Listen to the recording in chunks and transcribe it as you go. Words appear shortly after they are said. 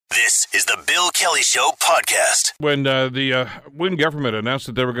This is the Bill Kelly Show podcast. When the Wynne government announced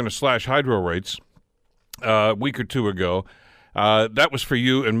that they were going to slash hydro rates a week or two ago, that was for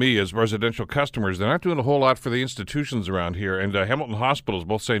you and me as residential customers. They're not doing a whole lot for the institutions around here. And Hamilton Hospitals,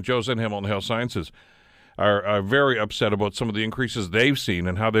 both St. Joe's and Hamilton Health Sciences, are very upset about some of the increases they've seen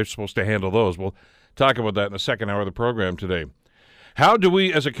and how they're supposed to handle those. We'll talk about that in the second hour of the program today. How do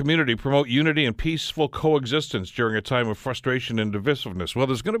we as a community promote unity and peaceful coexistence during a time of frustration and divisiveness? Well,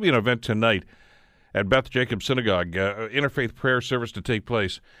 there's going to be an event tonight at Beth Jacobs Synagogue, interfaith prayer service to take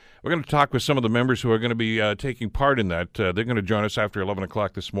place. We're going to talk with some of the members who are going to be taking part in that. They're going to join us after 11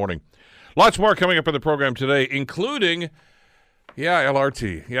 o'clock this morning. Lots more coming up in the program today, including,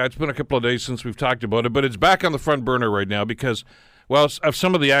 LRT. Yeah, it's been a couple of days since we've talked about it, but it's back on the front burner right now because, well, of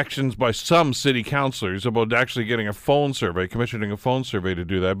some of the actions by some city councilors about actually getting a phone survey, commissioning a phone survey to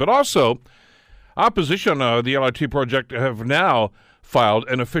do that. But also, opposition the LRT project have now filed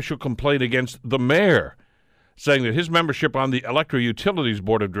an official complaint against the mayor, saying that his membership on the Electra Utilities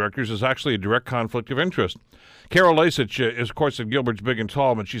Board of Directors is actually a direct conflict of interest. Carol Lasich is, of course, at Gilbert's Big and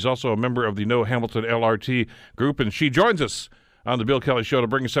Tall, and she's also a member of the No Hamilton LRT group, and she joins us on the Bill Kelly Show to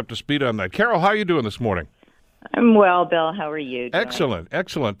bring us up to speed on that. Carol, how are you doing this morning? I'm well, Bill. How are you doing?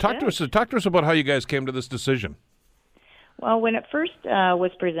 Excellent. Talk to us about how you guys came to this decision. Well, when it first was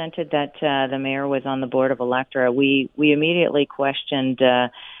presented that the mayor was on the board of Electra, we immediately questioned,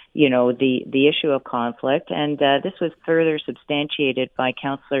 the issue of conflict, and this was further substantiated by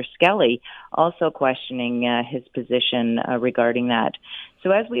Councillor Skelly, also questioning his position regarding that.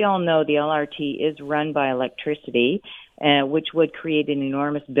 So, as we all know, the LRT is run by electricity, which would create an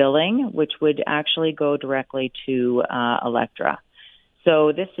enormous billing, which would actually go directly to Electra.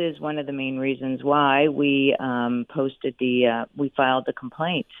 So this is one of the main reasons why we we filed the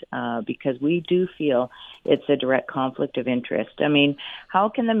complaint, because we do feel it's a direct conflict of interest. I mean, how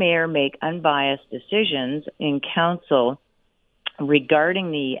can the mayor make unbiased decisions in council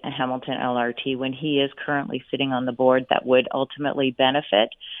regarding the Hamilton LRT when he is currently sitting on the board that would ultimately benefit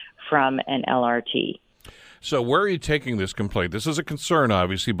from an LRT? So where are you taking this complaint? This is a concern,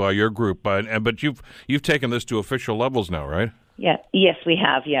 obviously, by your group, but you've taken this to official levels now, right? Yeah. Yes, we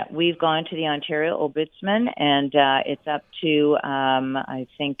have. Yeah, we've gone to the Ontario Ombudsman, and it's up to I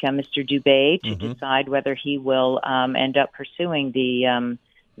think Mr. Dubé to decide whether he will end up pursuing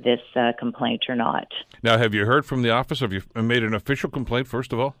this complaint or not. Now, have you heard from the office? Have you made an official complaint,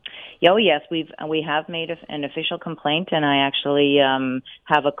 first of all? Oh, yes, we have made an official complaint, and I actually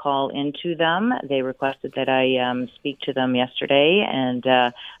have a call into them. They requested that I speak to them yesterday, and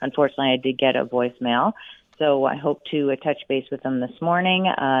unfortunately I did get a voicemail. So I hope to touch base with them this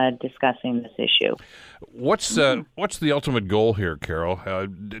morning discussing this issue. What's the ultimate goal here, Carol?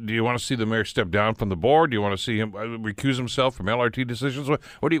 Do you want to see the mayor step down from the board? Do you want to see him recuse himself from LRT decisions?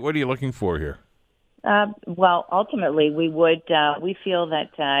 What are you looking for here? Well, ultimately, we feel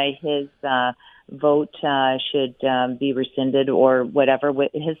that his vote should be rescinded or whatever.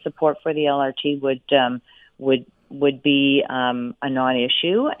 His support for the LRT would be a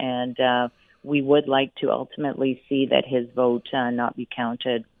non-issue, and we would like to ultimately see that his vote not be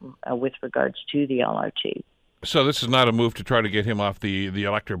counted with regards to the LRT. So this is not a move to try to get him off the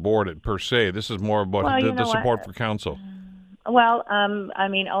Electra board per se. This is more about the support for council. Well, I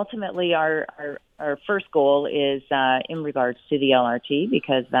mean, ultimately, our first goal is in regards to the LRT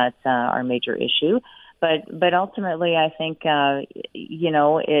because that's our major issue. But ultimately, I think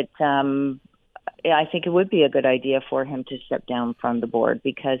I think it would be a good idea for him to step down from the board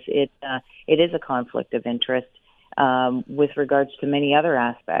because it is a conflict of interest with regards to many other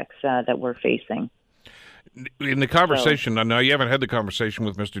aspects that we're facing. In the conversation, now you haven't had the conversation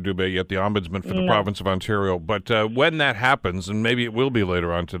with Mr. Dubé yet, the Ombudsman for the province of Ontario, but when that happens, and maybe it will be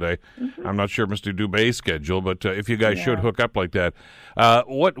later on today, I'm not sure Mr. Dubé's schedule, but if you guys should hook up like that,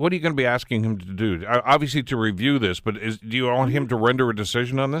 what are you going to be asking him to do? Obviously to review this, but do you want him to render a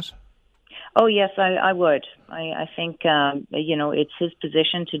decision on this? Oh, yes, I would. I think, it's his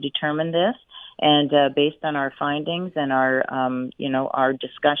position to determine this. And based on our findings and our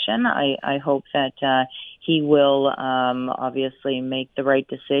discussion, I hope that he will obviously make the right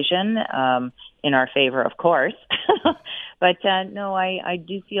decision in our favor, of course. But no, I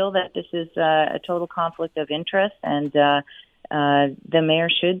do feel that this is a total conflict of interest, and the mayor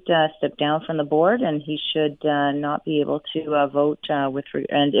should step down from the board, and he should not be able to vote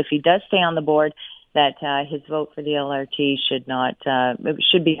and if he does stay on the board, that his vote for the LRT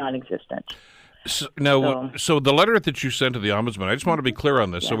should be non-existent. So the letter that you sent to the Ombudsman, I just want to be clear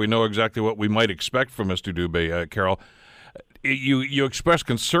on this so we know exactly what we might expect from Mr. Dubé, Carol. you expressed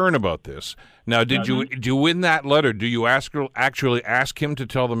concern about this. Now, did you in that letter? Do you actually ask him to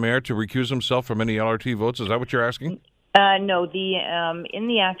tell the mayor to recuse himself from any LRT votes? Is that what you're asking? No. In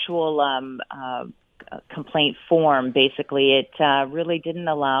the actual complaint form, basically, it really didn't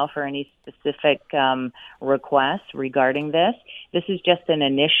allow for any specific requests regarding this. This is just an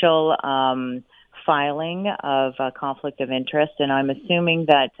initial filing of conflict of interest, and I'm assuming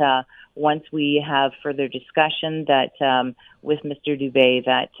that once we have further discussion that with Mr. Dubé,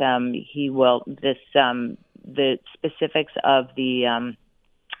 that he will the specifics of the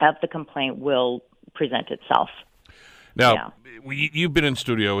complaint will present itself. Now, you've been in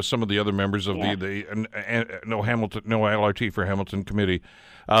studio with some of the other members of the No LRT for Hamilton committee.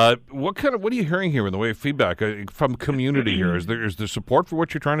 What are you hearing here in the way of feedback from community here? Is there support for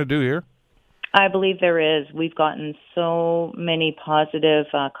what you're trying to do here? I believe there is. We've gotten so many positive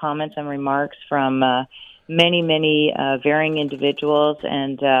comments and remarks from many varying individuals,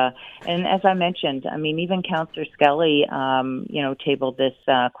 and as I mentioned, I mean, even Councillor Skelly, tabled this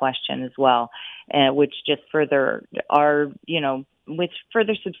question as well, which just further which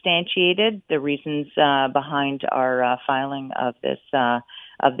further substantiated the reasons behind our filing of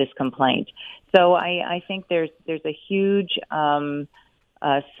this complaint. So I think there's a huge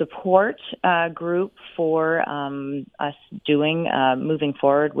support group for us moving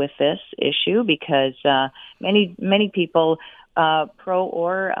forward with this issue, because many people, pro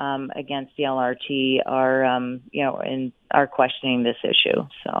or against the LRT, are questioning this issue.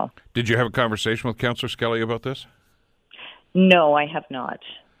 So, did you have a conversation with Councillor Skelly about this? No, I have not.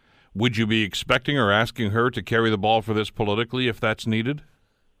 Would you be expecting or asking her to carry the ball for this politically if that's needed?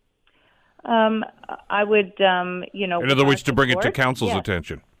 I would, in other words, to bring it to council's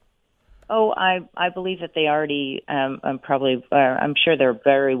attention. Oh, I believe that they already, I'm sure they're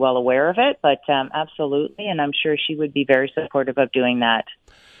very well aware of it, but absolutely, and I'm sure she would be very supportive of doing that.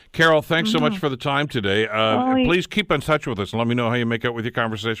 Carol, thanks so much for the time today. Please keep in touch with us and let me know how you make out with your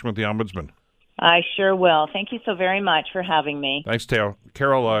conversation with the Ombudsman. I sure will. Thank you so very much for having me. Thanks, Carol.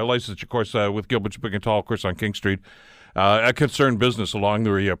 Carol, licensed, of course, with Gilbert Spick and Tall, of course, on King Street. A concerned business along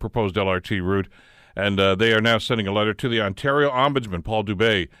the proposed LRT route, and they are now sending a letter to the Ontario Ombudsman, Paul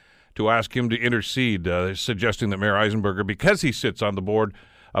Dubé, to ask him to intercede, suggesting that Mayor Eisenberger, because he sits on the board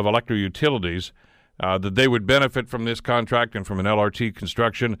of Electric Utilities, that they would benefit from this contract and from an LRT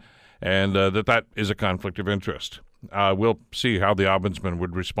construction, and that is a conflict of interest. We'll see how the Ombudsman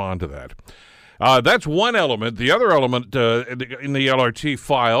would respond to that. That's one element. The other element in the LRT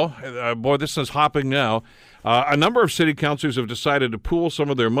file, this is hopping now. A number of city councillors have decided to pool some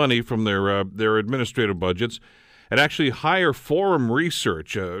of their money from their administrative budgets and actually hire Forum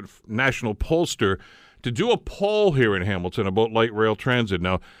Research, a national pollster, to do a poll here in Hamilton about light rail transit.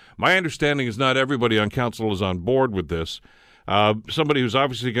 Now, my understanding is not everybody on council is on board with this. Somebody who's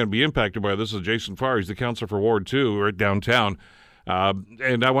obviously going to be impacted by this is Jason Farr. He's the councillor for Ward 2 right downtown.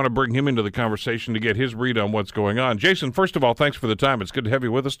 And I want to bring him into the conversation to get his read on what's going on. Jason, first of all, thanks for the time. It's good to have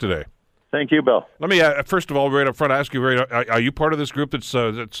you with us today. Thank you, Bill. Let me, first of all, right up front, ask you, are you part of this group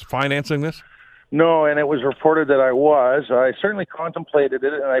that's financing this? No, and it was reported that I was. I certainly contemplated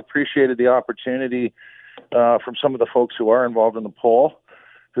it, and I appreciated the opportunity from some of the folks who are involved in the poll,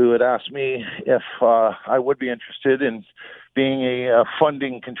 who had asked me if I would be interested in being a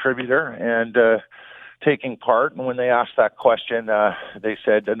funding contributor and taking part. And when they asked that question, they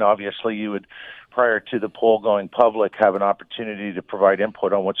said, and obviously you would, prior to the poll going public, have an opportunity to provide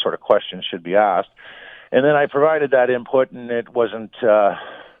input on what sort of questions should be asked. And then I provided that input, and it wasn't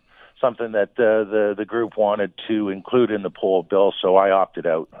something that the group wanted to include in the poll, Bill, so I opted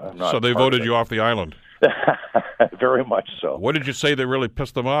out. So they voted you off the island? Very much so. What did you say that really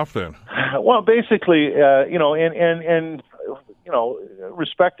pissed them off then? Well, basically,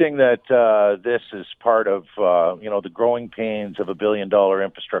 respecting that this is part of, the growing pains of $1 billion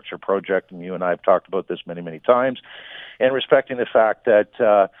infrastructure project, and you and I have talked about this many, many times, and respecting the fact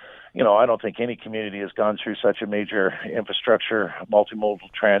that, I don't think any community has gone through such a major infrastructure,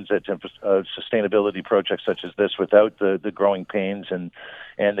 multimodal transit, sustainability project such as this without the growing pains and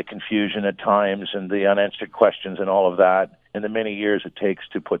the confusion at times and the unanswered questions and all of that, and the many years it takes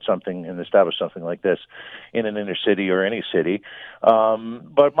to put something and establish something like this in an inner city or any city.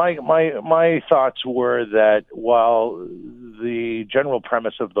 But my thoughts were that while the general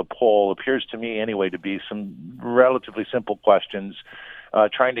premise of the poll appears to me anyway to be some relatively simple questions,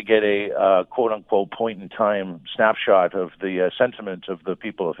 trying to get a quote-unquote point-in-time snapshot of the sentiment of the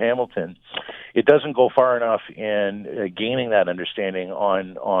people of Hamilton, it doesn't go far enough in gaining that understanding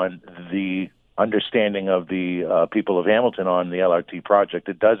on the understanding of the people of Hamilton on the LRT project.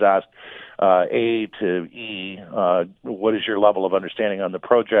 It does ask A to E, what is your level of understanding on the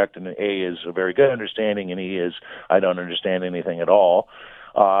project? And A is a very good understanding, and E is I don't understand anything at all.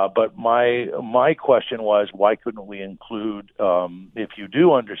 But my question was, why couldn't we include, if you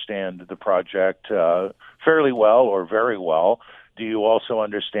do understand the project fairly well or very well, do you also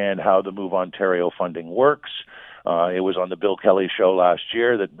understand how the Move Ontario funding works? It was on the Bill Kelly show last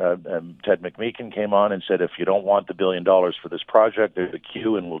year that Ted McMeekin came on and said, if you don't want the $1 billion for this project, there's a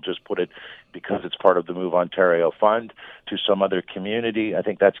queue, and we'll just put it, because it's part of the Move Ontario fund, to some other community. I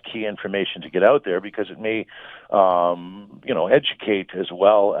think that's key information to get out there, because it may, educate as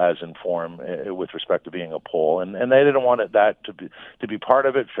well as inform with respect to being a poll. And they didn't want that to be part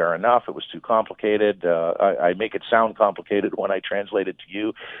of it. Fair enough. It was too complicated. I make it sound complicated when I translate it to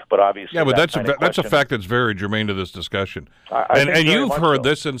you, but obviously, yeah, but that's a fact that's very germane to this discussion. And you've heard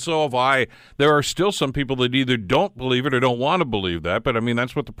this, and so have I. There are still some people that either don't believe it or don't want to believe that, but I mean,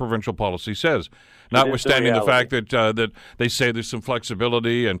 that's what the provincial policy says. Notwithstanding the fact that that they say there's some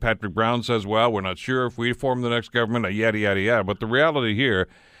flexibility, and Patrick Brown says, well, we're not sure if we form the next government, yada, yada, yada. But the reality here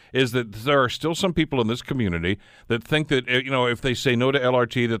is that there are still some people in this community that think that, if they say no to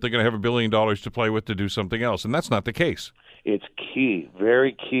LRT, that they're going to have $1 billion to play with to do something else, and that's not the case. It's key,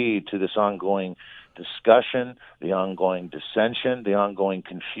 very key to this ongoing discussion, the ongoing dissension, the ongoing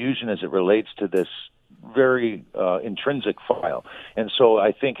confusion as it relates to this very intrinsic file. And so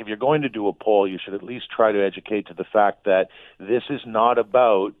I think if you're going to do a poll, you should at least try to educate to the fact that this is not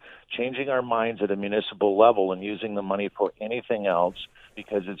about changing our minds at a municipal level and using the money for anything else,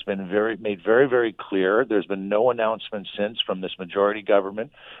 because it's been made very, very clear. There's been no announcement since from this majority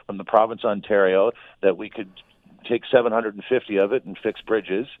government, from the province of Ontario, that we could take 750 of it and fix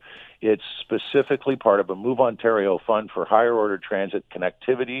bridges. It's specifically part of a Move Ontario fund for higher order transit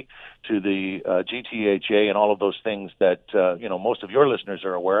connectivity to the GTHA and all of those things that most of your listeners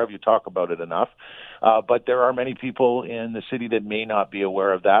are aware of. You talk about it enough. But there are many people in the city that may not be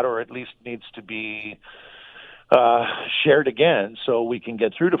aware of that, or at least needs to be shared again, so we can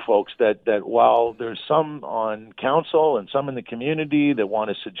get through to folks that while there's some on council and some in the community that want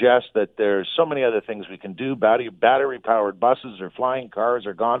to suggest that there's so many other things we can do, battery-powered buses or flying cars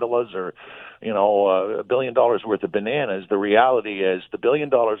or gondolas or, $1 billion worth of bananas, the reality is the $1 billion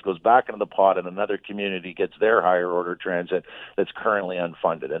goes back into the pot and another community gets their higher order transit that's currently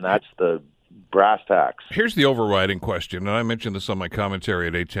unfunded, and that's the brass tacks. Here's the overriding question, and I mentioned this on my commentary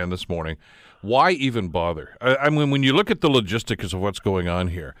at 8:10 this morning. Why even bother? I mean, when you look at the logistics of what's going on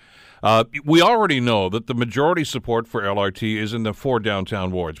here, we already know that the majority support for LRT is in the 4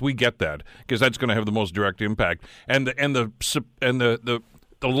 downtown wards. We get that, because that's going to have the most direct impact, and the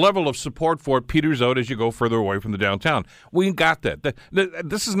level of support for it peters out as you go further away from the downtown. We got that.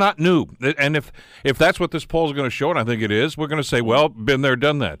 This is not new. And if that's what this poll is going to show, and I think it is, we're going to say, well, been there,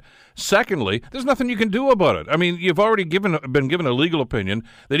 done that. Secondly, there's nothing you can do about it. I mean, you've already been given a legal opinion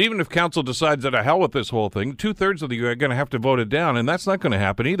that even if council decides that to hell with this whole thing, 2/3 of you are going to have to vote it down, and that's not going to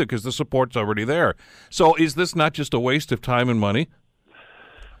happen either, because the support's already there. So is this not just a waste of time and money?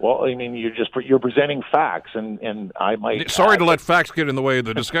 Well, I mean, you're presenting facts, and I might... Sorry to let facts get in the way of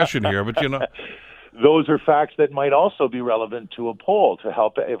the discussion here, but those are facts that might also be relevant to a poll to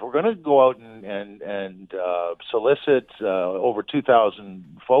help. If we're going to go out and solicit over 2,000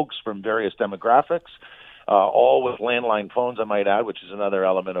 folks from various demographics, all with landline phones, I might add, which is another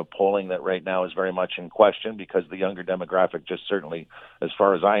element of polling that right now is very much in question, because the younger demographic just certainly, as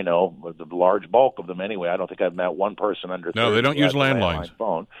far as I know, the large bulk of them anyway, I don't think I've met one person under 30. No, they don't use landlines.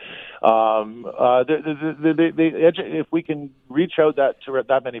 Phone. If we can reach out to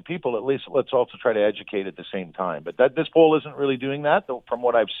that many people, at least let's also try to educate at the same time. But this poll isn't really doing that, though, from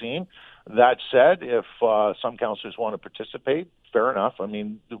what I've seen. That said, if some councillors want to participate, fair enough. I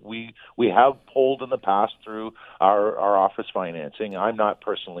mean, we have polled in the past through our office financing. I'm not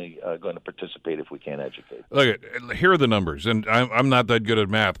personally going to participate if we can't educate. Look, here are the numbers, and I'm not that good at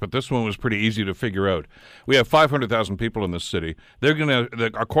math, but this one was pretty easy to figure out. We have 500,000 people in this city. They're going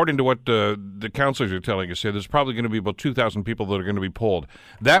to, according to what the councillors are telling us here, there's probably going to be about 2,000 people that are going to be polled.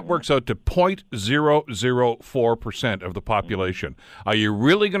 That works out to 0.004% of the population. Are you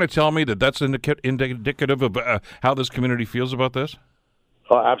really going to tell me that that's indicative of how this community feels about this?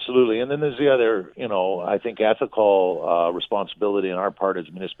 Oh, absolutely. And then there's the other, I think ethical responsibility on our part as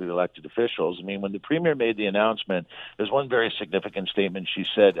municipally elected officials. I mean, when the Premier made the announcement, there's one very significant statement she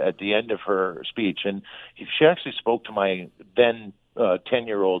said at the end of her speech, and she actually spoke to my then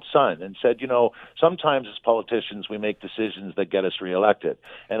 10-year-old son, and said, sometimes as politicians we make decisions that get us reelected,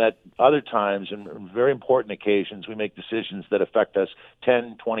 and at other times, and very important occasions, we make decisions that affect us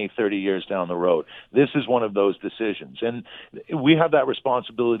 10, 20, 30 years down the road. This is one of those decisions, and we have that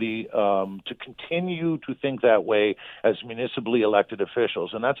responsibility to continue to think that way as municipally elected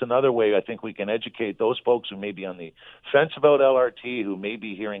officials, and that's another way I think we can educate those folks who may be on the fence about LRT, who may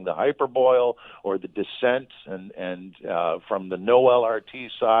be hearing the hyperboil or the dissent and from the no LRT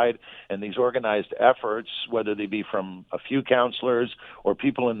side, and these organized efforts, whether they be from a few councillors or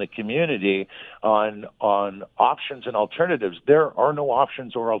people in the community, on options and alternatives. There are no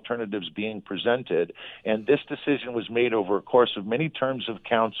options or alternatives being presented, and this decision was made over a course of many terms of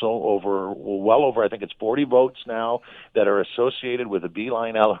council, well over, I think it's 40 votes now that are associated with a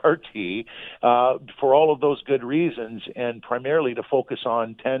Beeline LRT, for all of those good reasons, and primarily to focus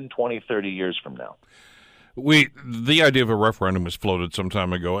on 10, 20, 30 years from now. The idea of a referendum was floated some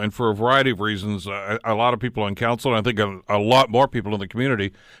time ago, and for a variety of reasons, a lot of people on council, and I think a lot more people in the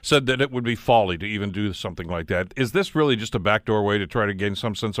community, said that it would be folly to even do something like that. Is this really just a backdoor way to try to gain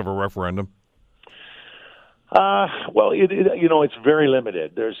some sense of a referendum? Well, it's very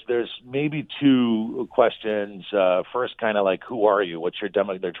limited. There's maybe two questions. First, kind of like, who are you? What's your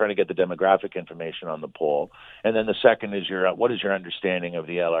They're trying to get the demographic information on the poll, and then the second is what is your understanding of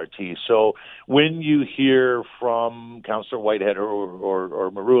the LRT? So when you hear from Councillor Whitehead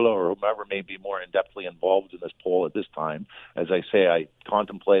or Meroula or whomever may be more in-depthly involved in this poll at this time, as I say, I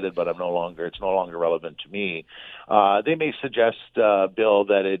contemplated, but it's no longer relevant to me. They may suggest, Bill,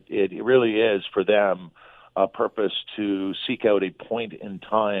 that it really is for them a purpose to seek out a point in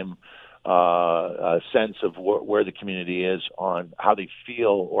time a sense of where the community is on how they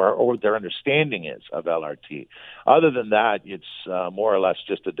feel or what their understanding is of LRT. Other than that, it's more or less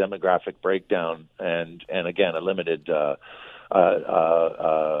just a demographic breakdown and again, a limited,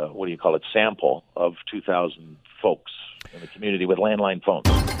 sample of 2,000 folks in the community with landline phones.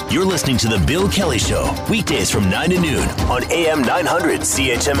 You're listening to The Bill Kelly Show, weekdays from 9 to noon on AM 900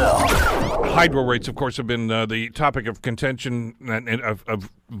 CHML. Hydro rates, of course, have been the topic of contention and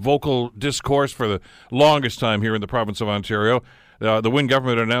of vocal discourse for the longest time here in the province of Ontario. The Wynne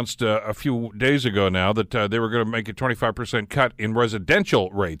government announced a few days ago now that they were going to make a 25% cut in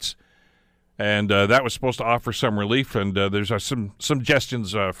residential rates. And that was supposed to offer some relief, and there's some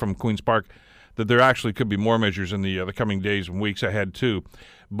suggestions from Queen's Park that there actually could be more measures in the coming days and weeks ahead, too.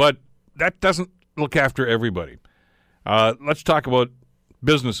 But that doesn't look after everybody. Let's talk about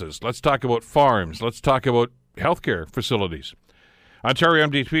businesses. Let's talk about farms. Let's talk about healthcare facilities. Ontario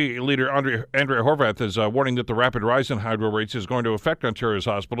MDP leader Andrea Horwath is warning that the rapid rise in hydro rates is going to affect Ontario's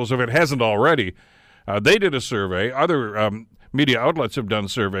hospitals if it hasn't already. They did a survey. Other media outlets have done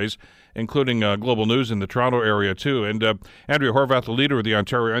surveys, including Global News in the Toronto area, too. And Andrea Horwath, the leader of the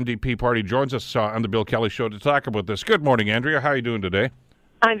Ontario NDP party, joins us on the Bill Kelly Show to talk about this. Good morning, Andrea. How are you doing today?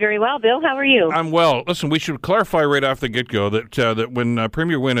 I'm very well, Bill. How are you? I'm well. Listen, we should clarify right off the get-go that when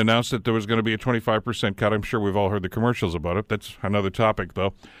Premier Wynne announced that there was going to be a 25% cut, I'm sure we've all heard the commercials about it. That's another topic,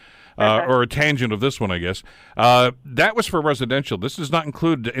 though, or a tangent of this one, I guess. That was for residential. This does not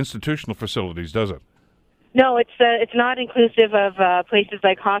include institutional facilities, does it? No, it's not inclusive of places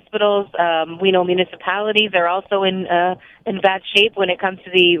like hospitals. We know municipalities are also in bad shape when it comes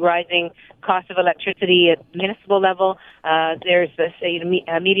to the rising cost of electricity at municipal level. There's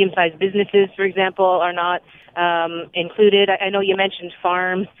medium-sized businesses, for example, are not included. I know you mentioned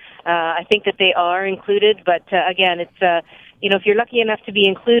farms. I think that they are included, but again, it's if you're lucky enough to be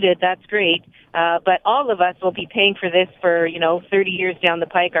included, that's great. But all of us will be paying for this for 30 years down the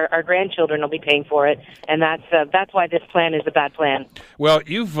pike. Our grandchildren will be paying for it, and that's why this plan is a bad plan. Well,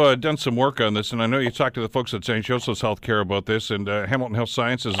 you've done some work on this, and I know you talked to the folks at St. Joseph's Healthcare about this, and Hamilton Health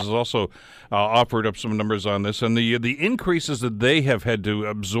Sciences has also offered up some numbers on this, and the increases that they have had to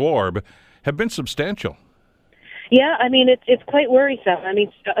absorb have been substantial. Yeah, I mean, it's quite worrisome. I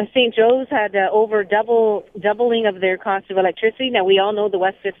mean, St. Joe's had over doubling of their cost of electricity. Now, we all know the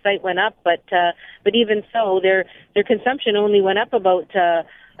West Fifth site went up, but even so, their consumption only went up about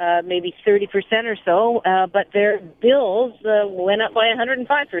maybe 30% or so, but their bills went up by 105%.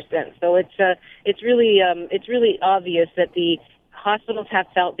 So it's really obvious that the hospitals have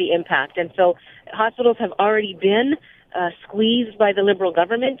felt the impact, and so hospitals have already been squeezed by the Liberal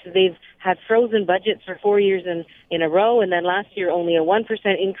government. They've had frozen budgets for 4 years in a row, and then last year only a 1%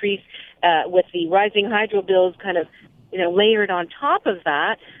 increase with the rising hydro bills kind of layered on top of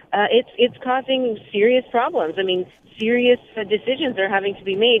that, it's causing serious problems. I mean, serious decisions are having to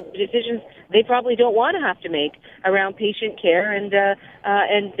be made, decisions they probably don't want to have to make around patient care and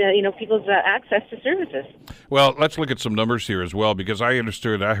people's access to services. Well, let's look at some numbers here as well, because I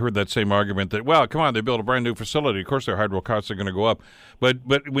heard that same argument that, well, come on, they built a brand new facility. Of course, their hydro costs are going to go up. But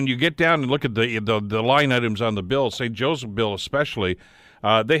when you get down and look at the line items on the bill, St. Joseph bill especially,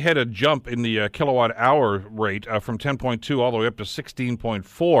 they had a jump in the kilowatt hour rate from 10.2 all the way up to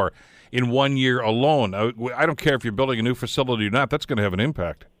 16.4 in 1 year alone. I don't care if you're building a new facility or not, that's going to have an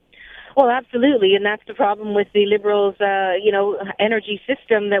impact. Well, absolutely, and that's the problem with the Liberals' energy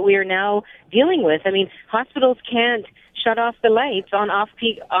system that we are now dealing with. I mean, hospitals can't shut off the lights on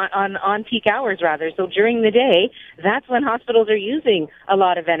peak hours rather. So during the day, that's when hospitals are using a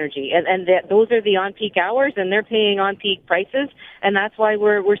lot of energy, and those are the on peak hours, and they're paying on peak prices, and that's why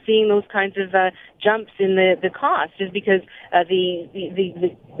we're seeing those kinds of jumps in the cost, is because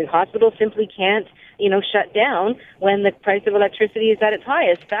the hospitals simply can't shut down when the price of electricity is at its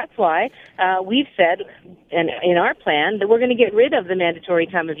highest. That's why we've said, and in our plan, that we're going to get rid of the mandatory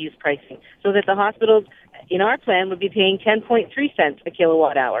time of use pricing, so that the hospitals in our plan would be paying 10.3 cents a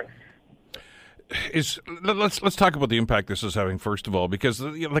kilowatt hour. Let's talk about the impact this is having first of all, because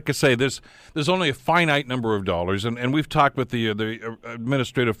like I say, there's only a finite number of dollars, and we've talked with the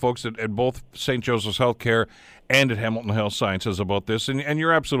administrative folks at both St. Joseph's Healthcare and at Hamilton Health Sciences about this, and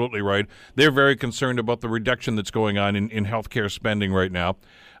you're absolutely right. They're very concerned about the reduction that's going on in healthcare spending right now.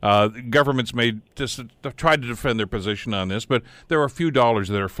 Governments tried to defend their position on this, but there are a few dollars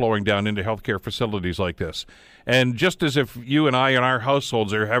that are flowing down into healthcare facilities like this. And just as if you and I and our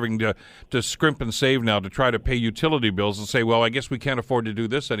households are having to scrimp and save now to try to pay utility bills and say, well, I guess we can't afford to do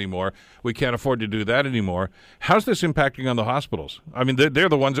this anymore, we can't afford to do that anymore, how's this impacting on the hospitals? I mean, they're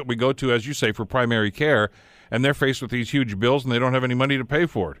the ones that we go to, as you say, for primary care, and they're faced with these huge bills and they don't have any money to pay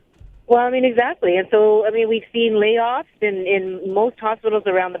for it. Well, I mean, exactly. And so, I mean, we've seen layoffs in most hospitals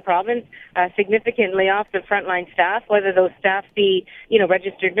around the province, significant layoffs of frontline staff, whether those staff be,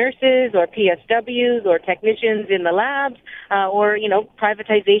 registered nurses or PSWs or technicians in the labs, or,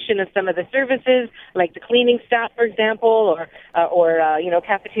 privatization of some of the services, like the cleaning staff, for example, or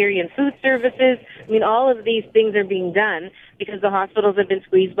cafeteria and food services. I mean, all of these things are being done because the hospitals have been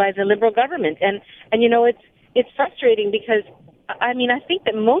squeezed by the Liberal government. And it's frustrating because, I mean, I think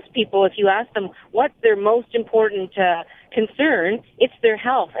that most people, if you ask them what's their most important concern, it's their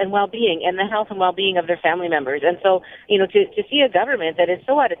health and well-being and the health and well-being of their family members. And so, to see a government that is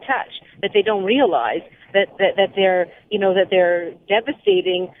so out of touch that they don't realize that they're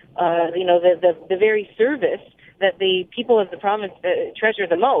devastating, the very service that the people of the province treasure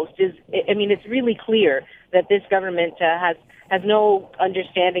the most is, I mean, it's really clear that this government has no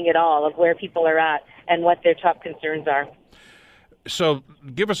understanding at all of where people are at and what their top concerns are. So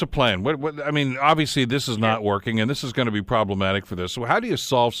give us a plan. I mean, obviously this is not working, and this is going to be problematic for this. So how do you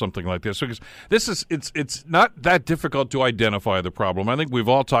solve something like this? Because it's not that difficult to identify the problem. I think we've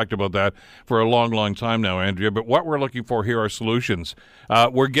all talked about that for a long, long time now, Andrea. But what we're looking for here are solutions.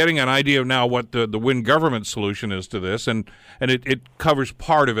 We're getting an idea of now what the Wynne government solution is to this, and it covers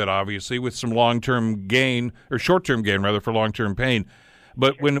part of it, obviously, with some long-term gain, or short-term gain, rather, for long-term pain.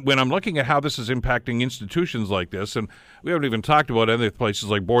 But when I'm looking at how this is impacting institutions like this, and we haven't even talked about other places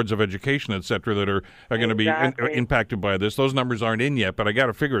like boards of education, et cetera, that are going to be impacted by this. Those numbers aren't in yet, but I got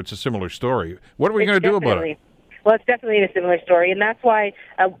to figure it's a similar story. What are we going to do about it? Well, it's definitely a similar story, and that's why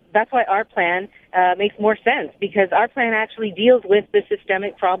our plan makes more sense, because our plan actually deals with the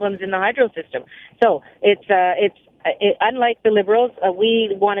systemic problems in the hydro system. So unlike the Liberals,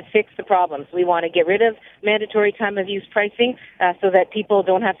 we want to fix the problems. We want to get rid of mandatory time of use pricing so that people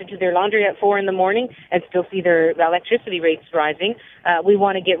don't have to do their laundry at 4 a.m. and still see their electricity rates rising. We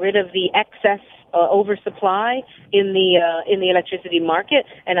want to get rid of the excess oversupply in the electricity market.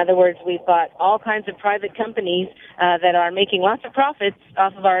 In other words, we've got all kinds of private companies that are making lots of profits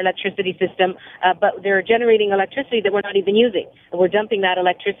off of our electricity system, but they're generating electricity that we're not even using. We're dumping that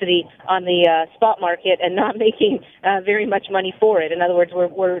electricity on the spot market and not making very much money for it. In other words,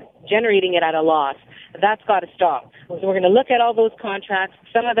 we're generating it at a loss. That's got to stop. So we're going to look at all those contracts.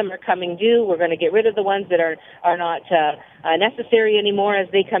 Some of them are coming due. We're going to get rid of the ones that are not necessary anymore as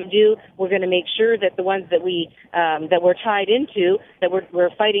they come due. We're going to make sure that the ones that we're tied into, that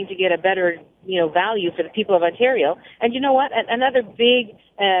we're fighting to get a better value for the people of Ontario. And you know what? Another big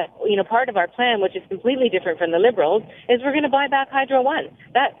part of our plan, which is completely different from the Liberals, is we're going to buy back Hydro One.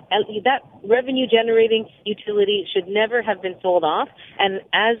 That revenue-generating utility should never have been sold off. And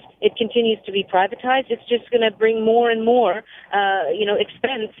as it continues to be privatized, it's just going to bring more and more,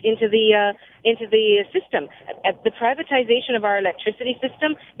 expense into the system. The privatization of our electricity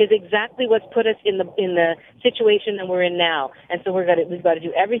system is exactly what's put us in the situation that we're in now. And so we've got to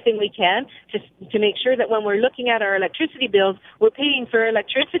do everything we can to make sure that when we're looking at our electricity bills, we're paying for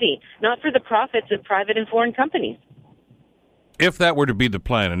electricity, not for the profits of private and foreign companies. If that were to be the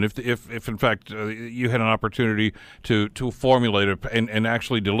plan, and if in fact you had an opportunity to formulate it and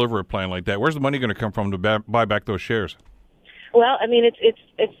actually deliver a plan like that, where's the money going to come from to buy back those shares? Well, I mean,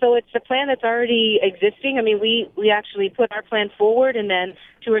 it's a plan that's already existing. I mean, we actually put our plan forward, and then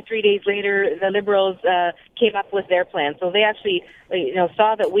 2 or 3 days later, the Liberals came up with their plan. So they actually,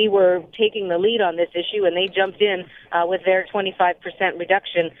 saw that we were taking the lead on this issue, and they jumped in with their 25%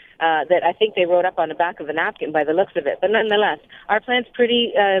 reduction that I think they wrote up on the back of a napkin by the looks of it. But nonetheless, our plan's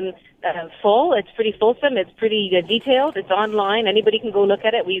pretty full. It's pretty fulsome. It's pretty detailed. It's online. Anybody can go look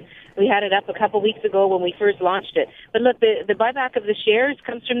at it. We had it up a couple weeks ago when we first launched it. But look, the buyback of the shares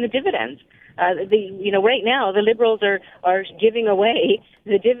comes from the dividends. Right now the Liberals are giving away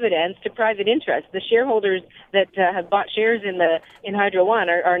the dividends to private interests. The shareholders that have bought shares in Hydro One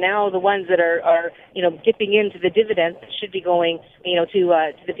are now the ones that are dipping into the dividends that should be going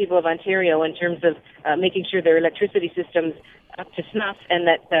to the people of Ontario in terms of making sure their electricity systems up to snuff and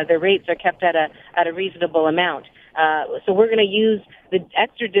that their rates are kept at a reasonable amount. So we're going to use the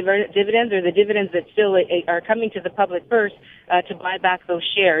extra dividends or the dividends that still are coming to the public first to buy back those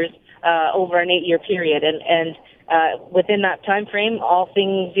shares over an 8-year period. And within that time frame, all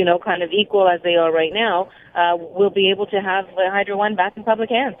things, kind of equal as they are right now, we'll be able to have Hydro One back in public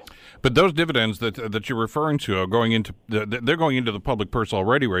hands. But those dividends that you're referring to are going into they're going into the public purse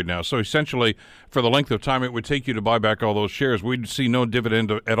already right now. So essentially, for the length of time it would take you to buy back all those shares, we'd see no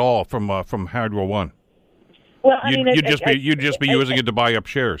dividend at all from Hydro One. Well, you'd just be using it to buy up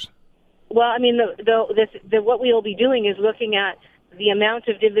shares. Well, I mean, what we will be doing is looking at the amount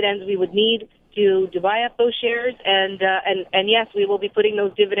of dividends we would need to buy up those shares, and yes, we will be putting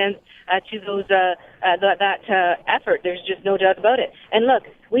those dividends to those that effort. There's just no doubt about it. And look,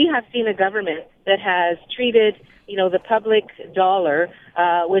 we have seen a government that has treated the public dollar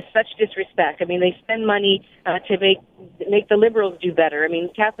with such disrespect. I mean, they spend money to make the Liberals do better. I mean,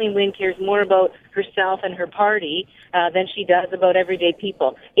 Kathleen Wynne cares more about herself and her party than she does about everyday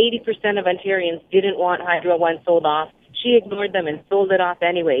people. 80% of Ontarians didn't want Hydro One sold off. She ignored them and sold it off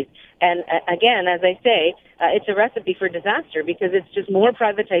anyways. And again, as I say, it's a recipe for disaster because it's just more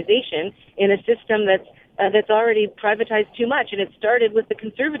privatization in a system that's already privatized too much. And it started with the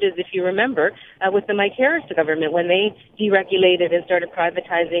Conservatives, if you remember, with the Mike Harris government when they deregulated and started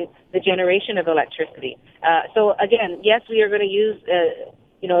privatizing the generation of electricity. So again, yes, we are going to use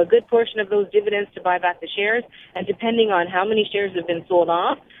a good portion of those dividends to buy back the shares, and depending on how many shares have been sold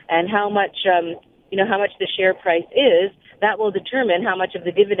off and how much how much the share price is, that will determine how much of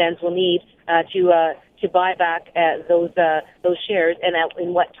the dividends we'll need to buy back those shares and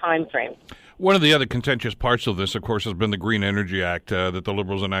in what time frame. One of the other contentious parts of this, of course, has been the Green Energy Act that the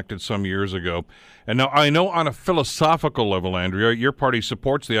Liberals enacted some years ago. And now I know on a philosophical level, Andrea, your party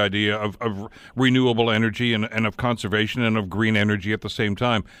supports the idea of renewable energy and of conservation and of green energy at the same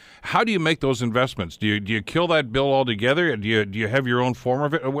time. How do you make those investments? Do you kill that bill altogether? Do you have your own form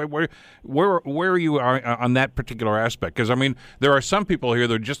of it? Where are you on that particular aspect? Because, I mean, there are some people here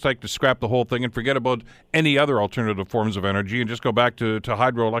that just like to scrap the whole thing and forget about any other alternative forms of energy and just go back to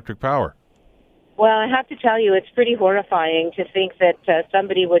hydroelectric power. Well, I have to tell you, it's pretty horrifying to think that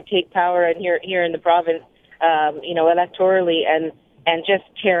somebody would take power here in the province, electorally, and just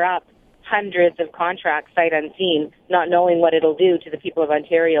tear up hundreds of contracts sight unseen, not knowing what it'll do to the people of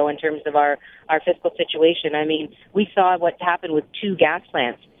Ontario in terms of our fiscal situation. I mean, we saw what happened with 2 gas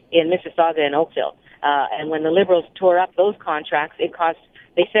plants in Mississauga and Oakville, and when the Liberals tore up those contracts, they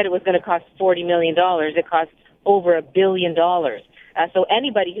said it was going to cost $40 million. It cost over $1 billion. So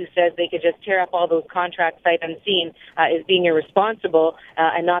anybody who says they could just tear up all those contracts sight unseen is being irresponsible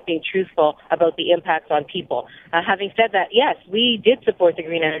and not being truthful about the impacts on people. Having said that, yes, we did support the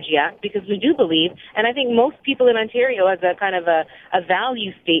Green Energy Act because we do believe, and I think most people in Ontario, as a kind of a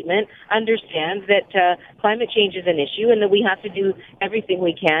value statement, understand that climate change is an issue and that we have to do everything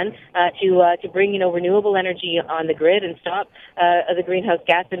we can to bring renewable energy on the grid and stop the greenhouse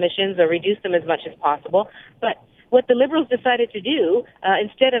gas emissions or reduce them as much as possible. But what the Liberals decided to do,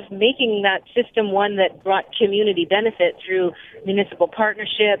 instead of making that system one that brought community benefit through municipal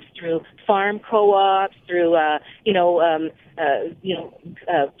partnerships, through farm co-ops, through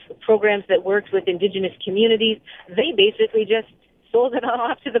programs that worked with Indigenous communities, they basically just sold it all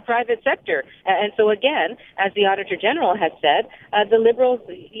off to the private sector. And so again, as the Auditor General has said, the Liberals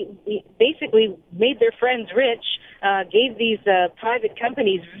basically made their friends rich, gave these private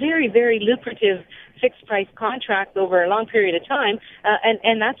companies very, very lucrative fixed-price contracts over a long period of time,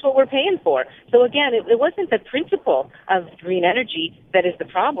 and that's what we're paying for. So again, it wasn't the principle of green energy that is the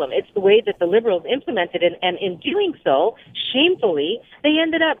problem. It's the way that the Liberals implemented it, and in doing so, shamefully, they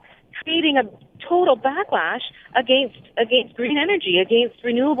ended up creating a total backlash against green energy, against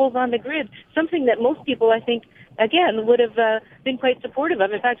renewables on the grid, something that most people, I think, again, would have been quite supportive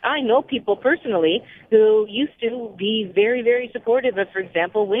of. In fact, I know people personally who used to be very, very supportive of, for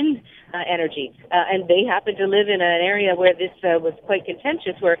example, wind energy. And they happen to live in an area where this was quite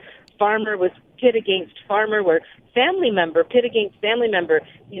contentious, where farmer was pit against farmer, where family member pit against family member,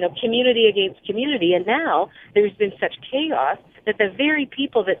 community against community. And now there's been such chaos that the very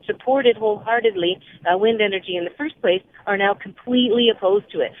people that supported wholeheartedly wind energy in the first place are now completely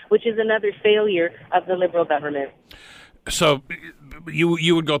opposed to it, which is another failure of the Liberal government. So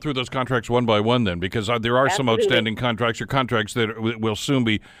you would go through those contracts one by one then, because there are some outstanding contracts or contracts that will soon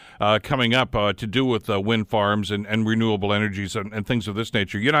be coming up to do with wind farms and renewable energies and things of this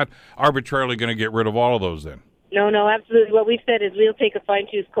nature. You're not arbitrarily going to get rid of all of those then? No, absolutely. What we've said is we'll take a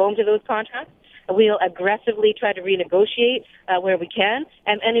fine-tooth comb to those contracts. We'll aggressively try to renegotiate where we can.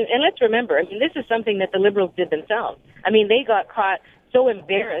 And let's remember, this is something that the Liberals did themselves. They got caught so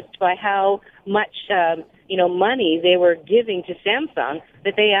embarrassed by how much money they were giving to Samsung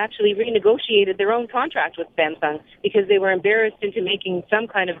that they actually renegotiated their own contract with Samsung because they were embarrassed into making some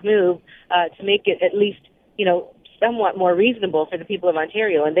kind of move to make it at least, somewhat more reasonable for the people of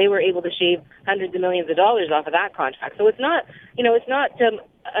Ontario, and they were able to shave hundreds of millions of dollars off of that contract. So it's not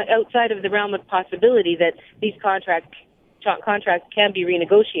outside of the realm of possibility that these contracts can be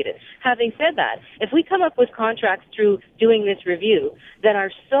renegotiated. Having said that, if we come up with contracts through doing this review that are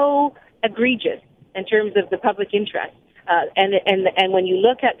so egregious in terms of the public interest, and when you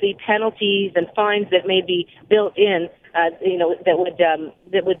look at the penalties and fines that may be built in,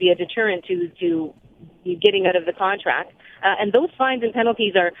 that would be a deterrent to getting out of the contract, and those fines and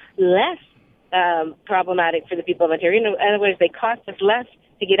penalties are less problematic for the people of Ontario. In other words, they cost us less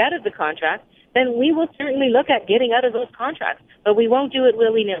to get out of the contract, then we will certainly look at getting out of those contracts. But we won't do it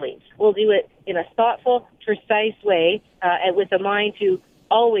willy-nilly. We'll do it in a thoughtful, precise way, and with a mind to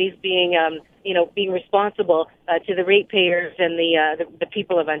always being responsible to the ratepayers and the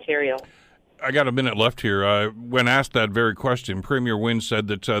people of Ontario. I got a minute left here. When asked that very question, Premier Wynne said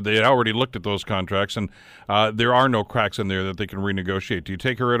that they had already looked at those contracts and there are no cracks in there that they can renegotiate. Do you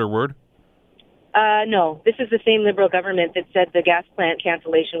take her at her word? No. This is the same Liberal government that said the gas plant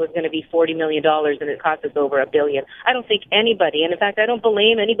cancellation was going to be $40 million and it cost us over $1 billion. I don't think anybody, and in fact, I don't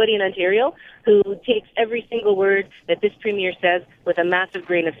blame anybody in Ontario who takes every single word that this Premier says with a massive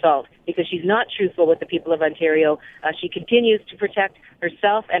grain of salt, because she's not truthful with the people of Ontario. She continues to protect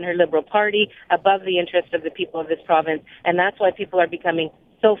herself and her Liberal Party above the interests of the people of this province, and that's why people are becoming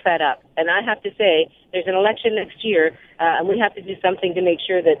so fed up. And I have to say, there's an election next year, and we have to do something to make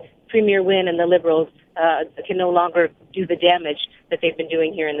sure that Premier Wynne and the Liberals can no longer do the damage that they've been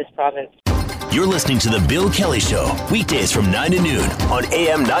doing here in this province. You're listening to The Bill Kelly Show, weekdays from 9 to noon on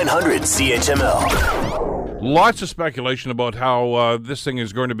AM 900 CHML. Lots of speculation about how this thing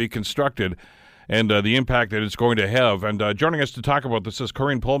is going to be constructed and the impact that it's going to have. And joining us to talk about this is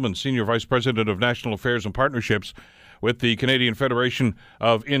Corinne Pullman, Senior Vice President of National Affairs and Partnerships with the Canadian Federation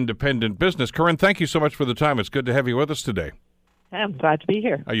of Independent Business. Corinne, thank you so much for the time. It's good to have you with us today. I'm glad to be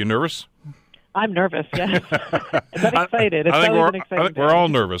here. Are you nervous? I'm nervous, yes. But excited. It's always an exciting I think we're all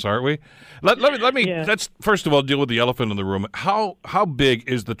nervous, aren't we? Let's first of all deal with the elephant in the room. How big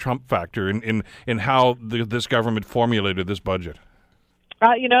is the Trump factor in how this government formulated this budget?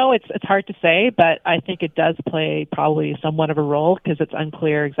 It's hard to say, but I think it does play probably somewhat of a role because it's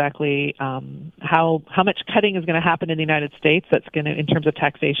unclear exactly how much cutting is going to happen in the United States that's going to, in terms of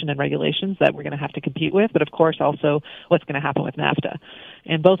taxation and regulations that we're going to have to compete with, but of course also what's going to happen with NAFTA.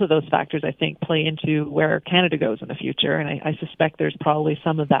 And both of those factors, I think, play into where Canada goes in the future, and I suspect there's probably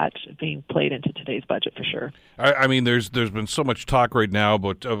some of that being played into today's budget for sure. I mean, there's been so much talk right now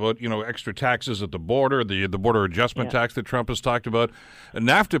about extra taxes at the border, the border adjustment tax that Trump has talked about.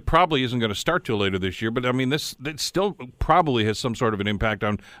 NAFTA probably isn't going to start till later this year, but I mean, this still probably has some sort of an impact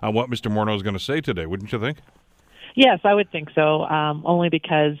on what Mr. Morneau is going to say today, wouldn't you think? Yes, I would think so, only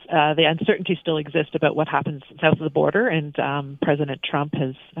because the uncertainty still exists about what happens south of the border, and President Trump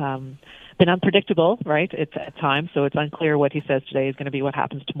has been unpredictable, right, at times, so it's unclear what he says today is going to be what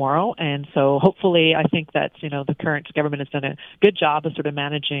happens tomorrow. And so hopefully I think that, the current government has done a good job of sort of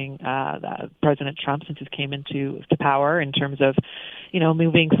managing President Trump since he came into power in terms of,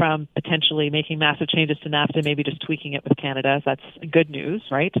 moving from potentially making massive changes to NAFTA, maybe just tweaking it with Canada. So that's good news,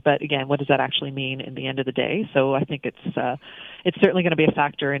 right? But again, what does that actually mean in the end of the day? So I think it's certainly going to be a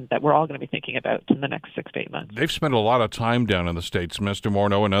factor that we're all going to be thinking about in the next 6 to 8 months. They've spent a lot of time down in the States, Mr.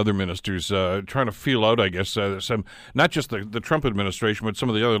 Morneau and other ministers, trying to feel out, I guess, some, not just the Trump administration, but some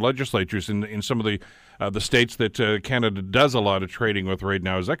of the other legislatures in some of the states that Canada does a lot of trading with right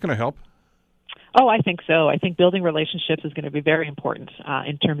now. Is that going to help? Oh, I think so. I think building relationships is going to be very important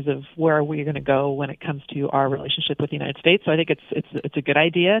in terms of where we're going to go when it comes to our relationship with the United States. So I think it's a good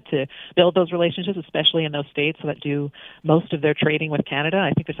idea to build those relationships, especially in those states that do most of their trading with Canada.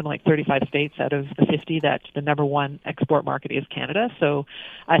 I think there's something like 35 states out of the 50 that the number one export market is Canada. So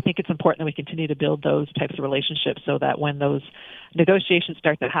I think it's important that we continue to build those types of relationships so that when those negotiations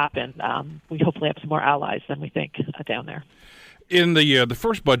start to happen, we hopefully have some more allies than we think down there. In the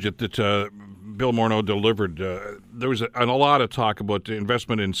first budget that Bill Morneau delivered, there was a lot of talk about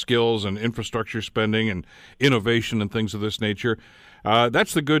investment in skills and infrastructure spending and innovation and things of this nature.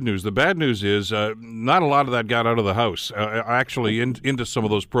 That's the good news. The bad news is not a lot of that got out of the House, actually into some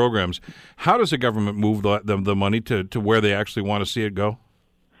of those programs. How does the government move the money to where they actually want to see it go?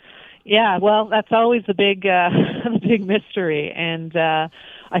 Yeah, well, that's always the big mystery, and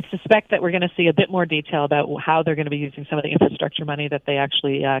I suspect that we're going to see a bit more detail about how they're going to be using some of the infrastructure money that they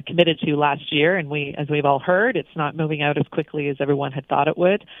actually committed to last year. And as we've all heard, it's not moving out as quickly as everyone had thought it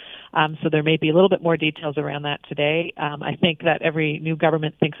would. So there may be a little bit more details around that today. I think that every new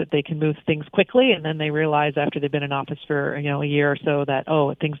government thinks that they can move things quickly, and then they realize after they've been in office for a year or so that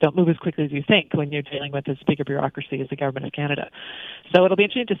things don't move as quickly as you think when you're dealing with as big a bureaucracy as the government of Canada. So it'll be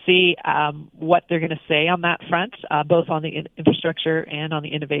interesting to see what they're going to say on that front, both on the infrastructure and on the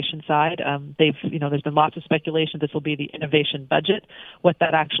innovation side. There's been lots of speculation this will be the innovation budget. What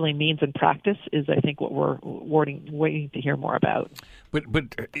that actually means in practice is, I think, what we're waiting to hear more about. But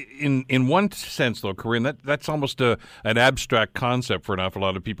in one sense, though, Corinne, that's almost an abstract concept for an awful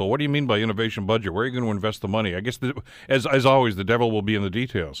lot of people. What do you mean by innovation budget? Where are you going to invest the money? I guess, as always, the devil will be in the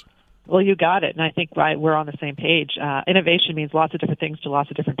details. Well, you got it, and I think we're on the same page. Innovation means lots of different things to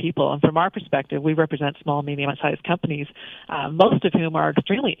lots of different people, and from our perspective, we represent small, medium-sized companies, most of whom are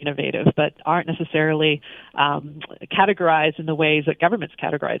extremely innovative, but aren't necessarily categorized in the ways that governments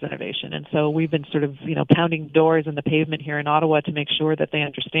categorize innovation. And so we've been sort of, pounding doors in the pavement here in Ottawa to make sure that they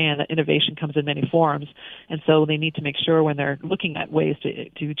understand that innovation comes in many forms, and so they need to make sure when they're looking at ways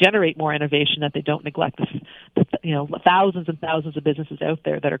to generate more innovation that they don't neglect the thousands and thousands of businesses out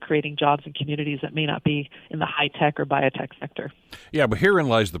there that are creating jobs in communities that may not be in the high-tech or biotech sector. Yeah, but herein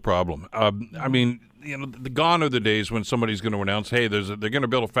lies the problem. Gone are the days when somebody's going to announce, hey, they're going to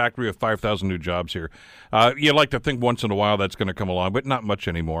build a factory of 5,000 new jobs here. You like to think once in a while that's going to come along, but not much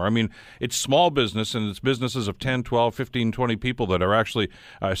anymore. I mean, it's small business, and it's businesses of 10, 12, 15, 20 people that are actually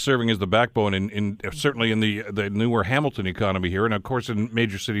serving as the backbone in certainly in the newer Hamilton economy here, and of course in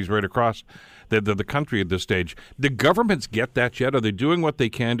major cities right across the country at this stage. Do governments get that yet? Are they doing what they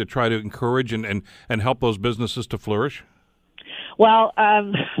can to try to encourage and help those businesses to flourish? Well,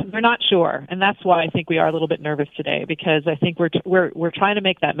 we're not sure, and that's why I think we are a little bit nervous today, because I think we're trying to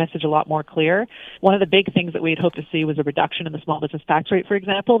make that message a lot more clear. One of the big things that we had hoped to see was a reduction in the small business tax rate, for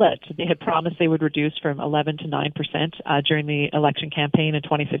example, that they had promised they would reduce from 11 to 9% during the election campaign in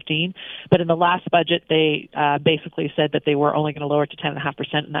 2015. But in the last budget, they basically said that they were only going to lower it to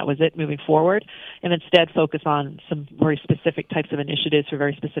 10.5%, and that was it moving forward, and instead focus on some very specific types of initiatives for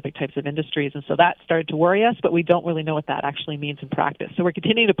very specific types of industries. And so that started to worry us, but we don't really know what that actually means in practice. So we're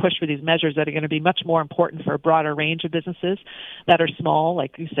continuing to push for these measures that are going to be much more important for a broader range of businesses that are small,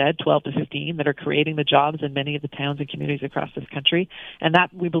 like you said, 12 to 15, that are creating the jobs in many of the towns and communities across this country. And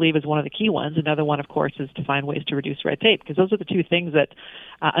that, we believe, is one of the key ones. Another one, of course, is to find ways to reduce red tape, because those are the two things that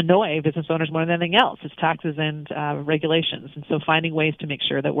annoy business owners more than anything else, is taxes and regulations. And so finding ways to make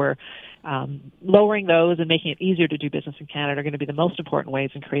sure that we're lowering those and making it easier to do business in Canada are going to be the most important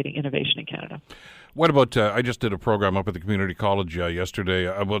ways in creating innovation in Canada. What about, I just did a program up at the community college yesterday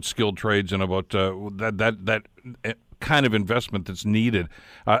about skilled trades and about that kind of investment that's needed.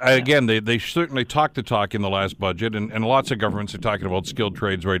 Again, they certainly talked the talk in the last budget, and lots of governments are talking about skilled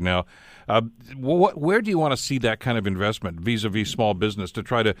trades right now. Where do you want to see that kind of investment vis-a-vis small business to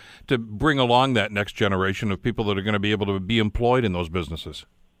try to bring along that next generation of people that are going to be able to be employed in those businesses?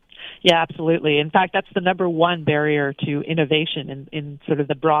 Yeah, absolutely. In fact, that's the number one barrier to innovation in sort of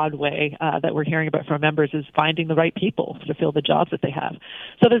the broad way that we're hearing about from our members is finding the right people to fill the jobs that they have.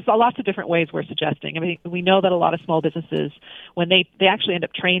 So there's lots of different ways we're suggesting. I mean, we know that a lot of small businesses, when they actually end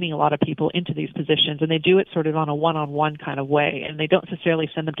up training a lot of people into these positions, and they do it sort of on a one-on-one kind of way, and they don't necessarily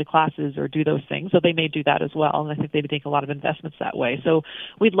send them to classes or do those things, so they may do that as well, and I think they make a lot of investments that way. So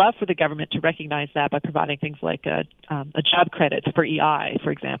we'd love for the government to recognize that by providing things like a job credit for EI,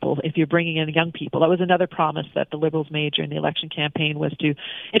 for example, if you're bringing in young people. That was another promise that the Liberals made during the election campaign, was to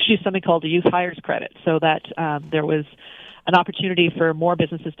introduce something called a youth hires credit, so that there was an opportunity for more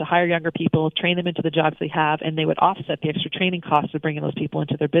businesses to hire younger people, train them into the jobs they have, and they would offset the extra training costs of bringing those people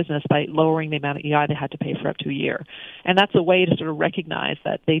into their business by lowering the amount of EI they had to pay for up to a year. And that's a way to sort of recognize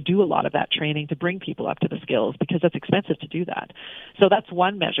that they do a lot of that training to bring people up to the skills, because it's expensive to do that. So that's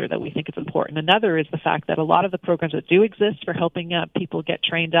one measure that we think is important. Another is the fact that a lot of the programs that do exist for helping people get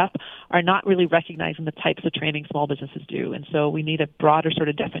trained up are not really recognizing the types of training small businesses do. And so we need a broader sort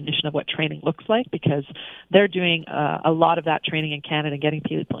of definition of what training looks like, because they're doing a lot of that training in Canada, getting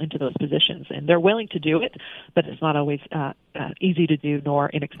people into those positions, and they're willing to do it, but it's not always easy to do nor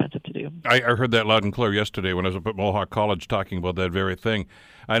inexpensive to do. I heard that loud and clear yesterday when I was up at Mohawk College talking about that very thing.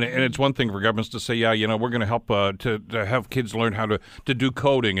 And it's one thing for governments to say, yeah, we're going to help to have kids learn how to do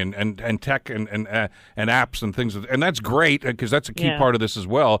coding and tech and apps and things, and that's great, because that's a key part of this as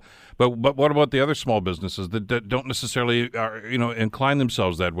well. But what about the other small businesses that don't necessarily incline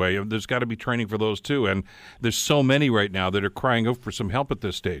themselves that way? There's got to be training for those too, and there's so many right now that are crying out for some help at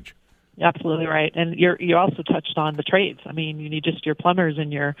this stage. Absolutely right. And you also touched on the trades. I mean, you need just your plumbers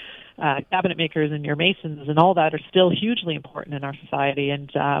and your cabinet makers and your masons, and all that are still hugely important in our society.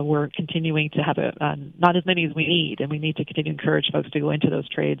 And we're continuing to have not as many as we need, and we need to continue to encourage folks to go into those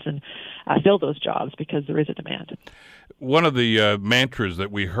trades and fill those jobs, because there is a demand. One of the mantras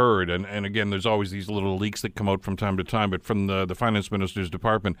that we heard, and again, there's always these little leaks that come out from time to time, but from the finance minister's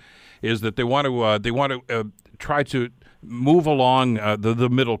department, is that they want to try to move along the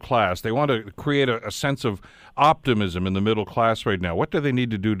middle class. They want to create a sense of optimism in the middle class right now. What do they need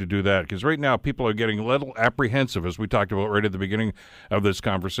to do that? Because right now people are getting a little apprehensive, as we talked about right at the beginning of this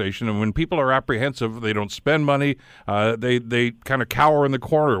conversation. And when people are apprehensive, they don't spend money. They kind of cower in the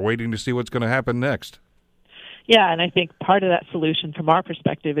corner waiting to see what's going to happen next. Yeah, and I think part of that solution from our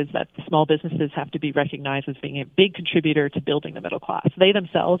perspective is that small businesses have to be recognized as being a big contributor to building the middle class. They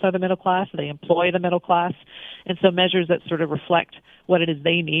themselves are the middle class. They employ the middle class. And so measures that sort of reflect what it is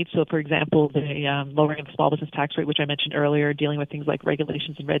they need. So, for example, the lowering of the small business tax rate, which I mentioned earlier, dealing with things like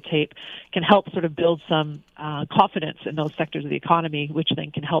regulations and red tape, can help sort of build some confidence in those sectors of the economy, which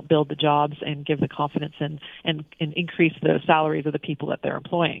then can help build the jobs and give the confidence and increase the salaries of the people that they're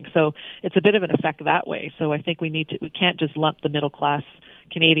employing. So it's a bit of an effect that way. So I think we can't just lump the middle class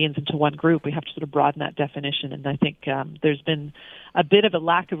Canadians into one group. We have to sort of broaden that definition, and I think there's been a bit of a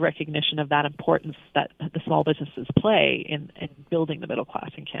lack of recognition of that importance that the small businesses play in building the middle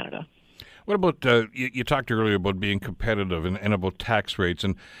class in Canada. What about, you talked earlier about being competitive and about tax rates,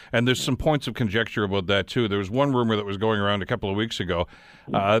 and there's some points of conjecture about that too. There was one rumor that was going around a couple of weeks ago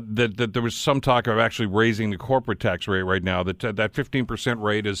that there was some talk of actually raising the corporate tax rate right now, that 15%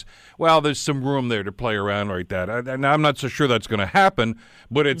 rate is, well, there's some room there to play around like that. And I'm not so sure that's going to happen,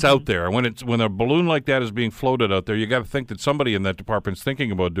 but it's out there. When a balloon like that is being floated out there, you got to think that somebody in that department's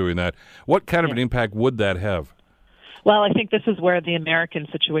thinking about doing that. What kind of an impact would that have? Well, I think this is where the American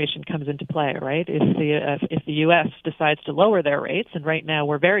situation comes into play, right? If the U.S. decides to lower their rates, and right now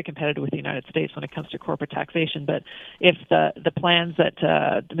we're very competitive with the United States when it comes to corporate taxation, but if the plans that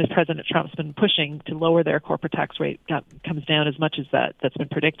President Trump's been pushing to lower their corporate tax rate comes down as much as that's been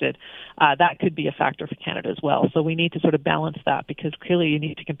predicted, that could be a factor for Canada as well. So we need to sort of balance that, because clearly you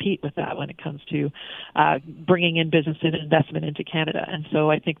need to compete with that when it comes to bringing in business and investment into Canada. And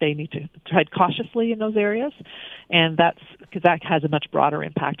so I think they need to tread cautiously in those areas. And that's because that has a much broader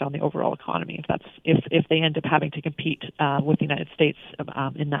impact on the overall economy if they end up having to compete with the United States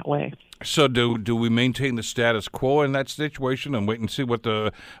in that way. So do we maintain the status quo in that situation and wait and see what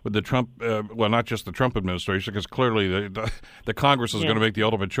the Trump, well, not just the Trump administration, because clearly the Congress is going to make the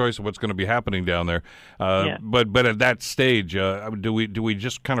ultimate choice of what's going to be happening down there. But at that stage, do we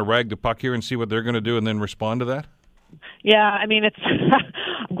just kind of rag the puck here and see what they're going to do and then respond to that? Yeah, I mean, it's.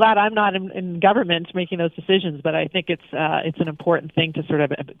 I'm glad I'm not in government making those decisions, but I think it's an important thing to sort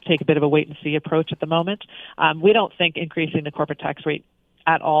of take a bit of a wait and see approach at the moment. We don't think increasing the corporate tax rate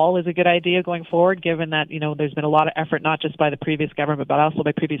at all is a good idea going forward, given that, there's been a lot of effort, not just by the previous government, but also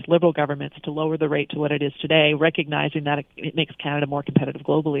by previous Liberal governments to lower the rate to what it is today, recognizing that it makes Canada more competitive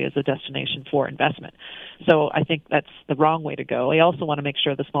globally as a destination for investment. So I think that's the wrong way to go. I also want to make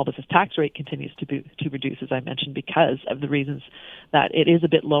sure the small business tax rate continues to reduce, as I mentioned, because of the reasons that it is a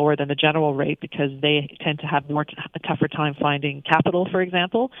bit lower than the general rate, because they tend to have a tougher time finding capital, for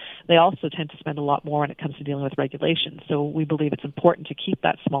example. They also tend to spend a lot more when it comes to dealing with regulations. So we believe it's important to keep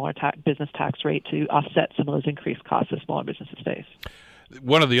that smaller business tax rate to offset some of those increased costs that smaller businesses face.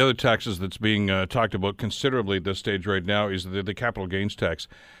 One of the other taxes that's being talked about considerably at this stage right now is the capital gains tax.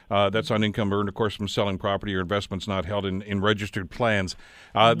 That's on income earned, of course, from selling property or investments not held in registered plans.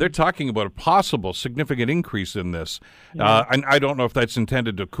 They're talking about a possible significant increase in this. And I don't know if that's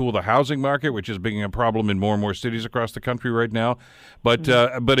intended to cool the housing market, which is being a problem in more and more cities across the country right now. But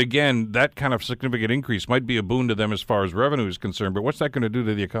again, that kind of significant increase might be a boon to them as far as revenue is concerned. But what's that going to do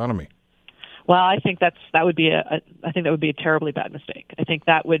to the economy? Well, I think that would be a terribly bad mistake. I think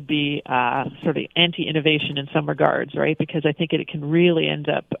that would be sort of anti-innovation in some regards, right? Because I think it can really end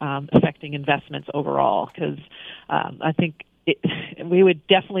up affecting investments overall. Because I think we would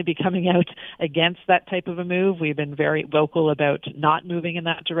definitely be coming out against that type of a move. We've been very vocal about not moving in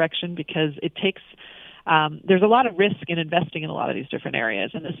that direction, because it takes. There's a lot of risk in investing in a lot of these different areas,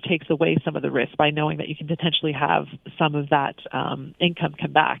 and this takes away some of the risk by knowing that you can potentially have some of that income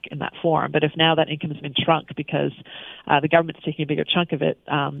come back in that form. But if now that income has been shrunk because the government's taking a bigger chunk of it,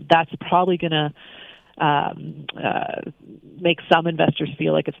 that's probably going to make some investors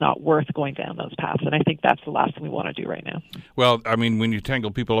feel like it's not worth going down those paths. And I think that's the last thing we want to do right now. Well, I mean, when you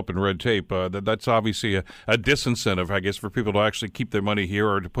tangle people up in red tape, that's obviously a disincentive, I guess, for people to actually keep their money here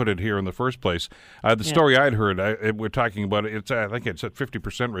or to put it here in the first place. The story I'd heard, we're talking about, I think it's at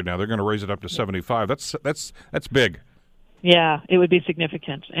 50% right now. They're going to raise it up to 75. That's big. Yeah, it would be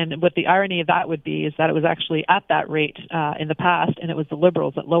significant. And what the irony of that would be is that it was actually at that rate in the past, and it was the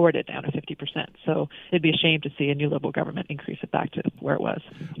Liberals that lowered it down to 50%. So it'd be a shame to see a new Liberal government increase it back to where it was.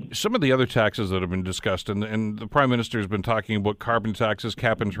 Some of the other taxes that have been discussed, and the Prime Minister has been talking about carbon taxes,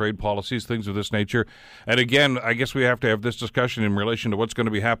 cap and trade policies, things of this nature. And again, I guess we have to have this discussion in relation to what's going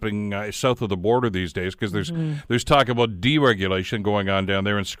to be happening south of the border these days, because there's talk about deregulation going on down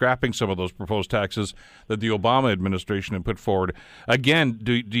there and scrapping some of those proposed taxes that the Obama administration had put forward. Again,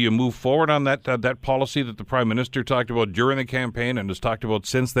 do you move forward on that policy that the Prime Minister talked about during the campaign and has talked about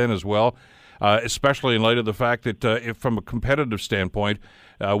since then as well, especially in light of the fact that if from a competitive standpoint,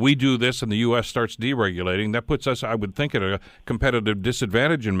 we do this and the U.S. starts deregulating, that puts us, I would think, at a competitive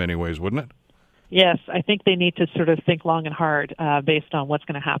disadvantage in many ways, wouldn't it? Yes, I think they need to sort of think long and hard based on what's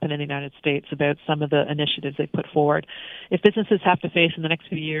going to happen in the United States about some of the initiatives they put forward. If businesses have to face in the next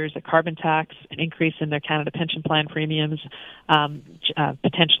few years a carbon tax, an increase in their Canada Pension Plan premiums,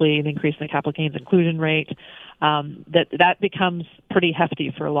 potentially an increase in the capital gains inclusion rate, that becomes pretty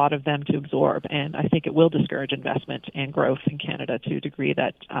hefty for a lot of them to absorb. And I think it will discourage investment and growth in Canada to a degree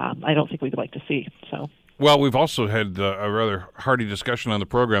that I don't think we'd like to see. So. Well, we've also had a rather hearty discussion on the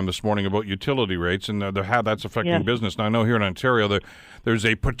program this morning about utility rates and how that's affecting business. Now, I know here in Ontario there's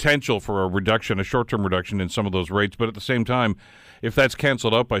a potential for a short-term reduction in some of those rates, but at the same time, if that's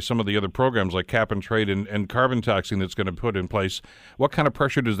canceled out by some of the other programs like cap and trade and carbon taxing that's going to put in place, what kind of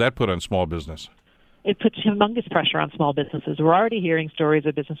pressure does that put on small business? It puts humongous pressure on small businesses. We're already hearing stories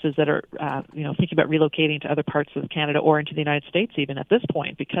of businesses that are, thinking about relocating to other parts of Canada or into the United States even at this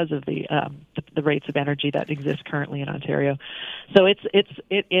point because of the rates of energy that exist currently in Ontario. So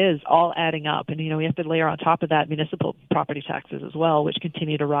it is all adding up, and we have to layer on top of that municipal property taxes as well, which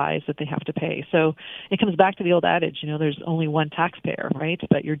continue to rise that they have to pay. So it comes back to the old adage, there's only one taxpayer, right?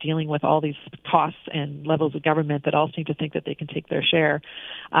 But you're dealing with all these costs and levels of government that all seem to think that they can take their share.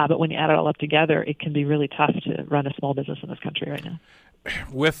 But when you add it all up together, it can be really tough to run a small business in this country right now.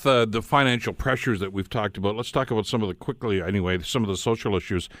 With the financial pressures that we've talked about, let's talk about some of the social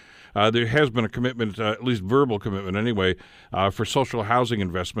issues. There has been a commitment, at least verbal commitment anyway, for social housing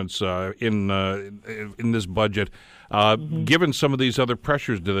investments in this budget. Given some of these other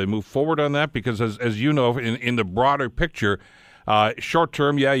pressures, do they move forward on that? Because as you know, in the broader picture, short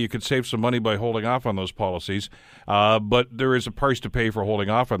term, you could save some money by holding off on those policies, but there is a price to pay for holding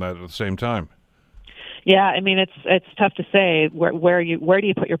off on that at the same time. Yeah, I mean, it's tough to say where do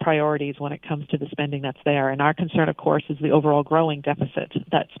you put your priorities when it comes to the spending that's there. And our concern, of course, is the overall growing deficit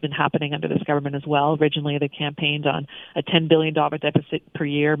that's been happening under this government as well. Originally, they campaigned on a $10 billion deficit per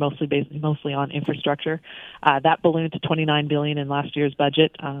year, mostly on infrastructure. That ballooned to $29 billion in last year's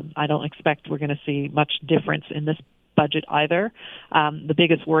budget. I don't expect we're going to see much difference in this budget either. The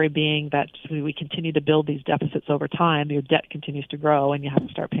biggest worry being that we continue to build these deficits over time. Your debt continues to grow, and you have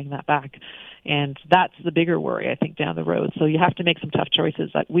to start paying that back. And that's the bigger worry, I think, down the road. So you have to make some tough choices,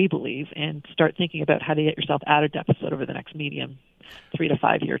 that we believe, and start thinking about how to get yourself out of deficit over the next medium 3 to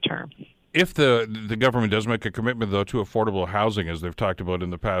 5 year term. If the government does make a commitment, though, to affordable housing, as they've talked about in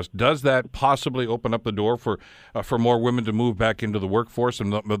the past, does that possibly open up the door for more women to move back into the workforce,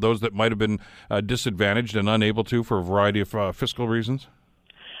 and those that might have been disadvantaged and unable to for a variety of fiscal reasons?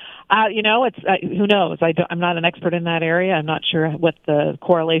 It's who knows? I'm not an expert in that area. I'm not sure what the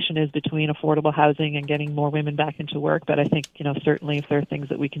correlation is between affordable housing and getting more women back into work. But I think, certainly if there are things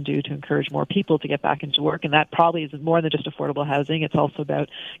that we can do to encourage more people to get back into work, and that probably is more than just affordable housing. It's also about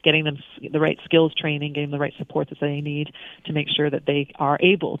getting them the right skills training, getting the right support that they need to make sure that they are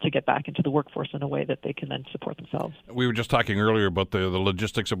able to get back into the workforce in a way that they can then support themselves. We were just talking earlier about the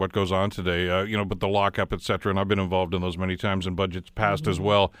logistics of what goes on today, but the lockup, et cetera, and I've been involved in those many times in budgets passed as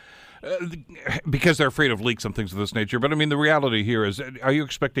well. Because they're afraid of leaks and things of this nature. But, I mean, the reality here is, are you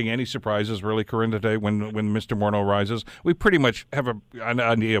expecting any surprises, really, Corinne, today when Mr. Morneau rises? We pretty much have an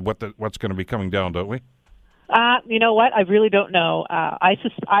idea of what's going to be coming down, don't we? You know what? I really don't know. I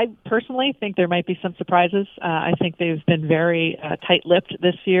personally think there might be some surprises. I think they've been very tight-lipped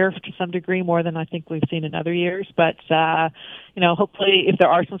this year to some degree, more than I think we've seen in other years. But, hopefully if there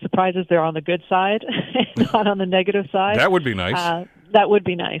are some surprises, they're on the good side, not on the negative side. That would be nice. That would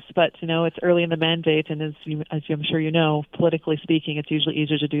be nice, but it's early in the mandate, and as I'm sure you know, politically speaking, it's usually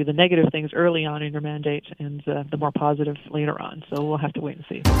easier to do the negative things early on in your mandate and the more positive later on. So we'll have to wait and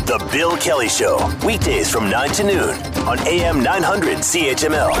see. The Bill Kelly Show, weekdays from 9 to noon on AM 900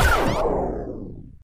 CHML.